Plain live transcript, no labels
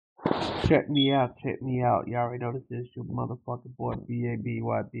Check me out, check me out. You already know this is your motherfucking boy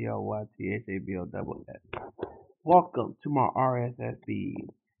BABYDOYTHABOSS. Welcome to my RSS feed.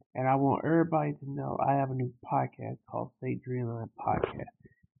 And I want everybody to know I have a new podcast called St.Dreamlamd Podcast.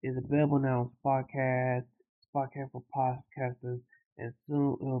 It's available now on Podcast for podcasters, and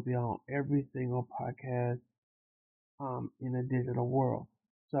soon it'll be on every single podcast in the digital world.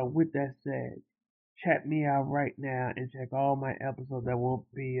 So with that said, check me out right now and check all my episodes that will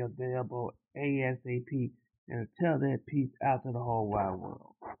be available ASAP. And tell that peace out to the whole wide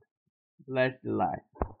world. Bless your life.